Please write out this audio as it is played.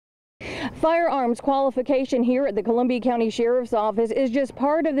Firearms qualification here at the Columbia County Sheriff's Office is just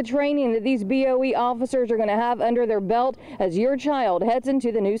part of the training that these BOE officers are going to have under their belt as your child heads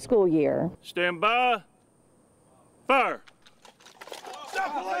into the new school year. Stand by. Fire.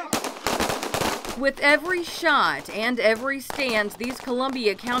 With every shot and every stance, these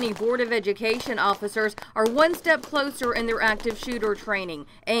Columbia County Board of Education officers are one step closer in their active shooter training,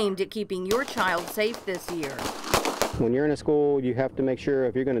 aimed at keeping your child safe this year. When you're in a school, you have to make sure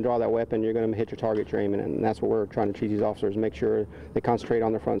if you're going to draw that weapon, you're going to hit your target training, and that's what we're trying to teach these officers, make sure they concentrate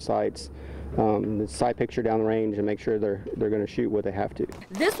on their front sights, the sight picture down the range, and make sure they're going to shoot what they have to.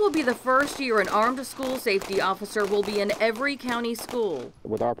 This will be the first year an armed school safety officer will be in every county school.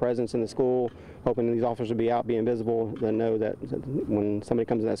 With our presence in the school, hoping these officers will be out being visible, then know that when somebody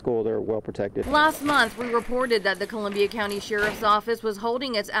comes in that school, they're well protected. Last month, we reported that the Columbia County Sheriff's Office was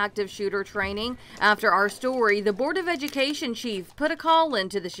holding its active shooter training. After our story, the Board of Education chief put a call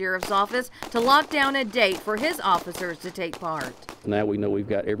into the Sheriff's Office to lock down a date for his officers to take part. Now we know we've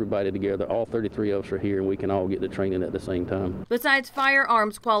got everybody together, all 33 of us are here, and we can all get the training at the same time. Besides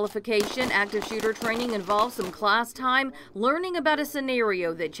firearms qualification, active shooter training involves some class time, learning about a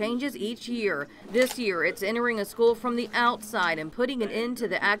scenario that changes each year. This year, it's entering a school from the outside and putting an end to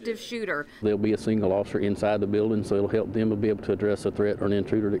the active shooter. There'll be a single officer inside the building, so it'll help them to be able to address a threat or an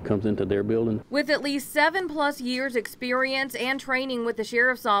intruder that comes into their building. With at least 7+ years experience and training with the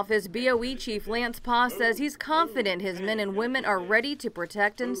Sheriff's Office, BOE Chief Lance Paas says he's confident his men and women are ready to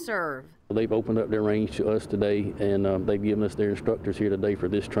protect and serve. They've opened up their range to us today, and they've given us their instructors here today for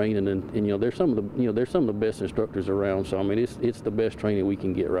this training. And you know, they're some of the best instructors around. So I mean, it's the best training we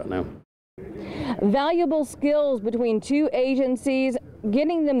can get right now. Valuable skills between two agencies,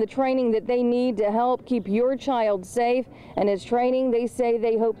 getting them the training that they need to help keep your child safe, and it's training they say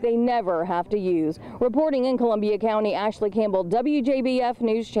they hope they never have to use. Reporting in Columbia County, Ashley Campbell, WJBF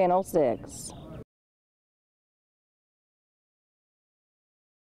News Channel 6.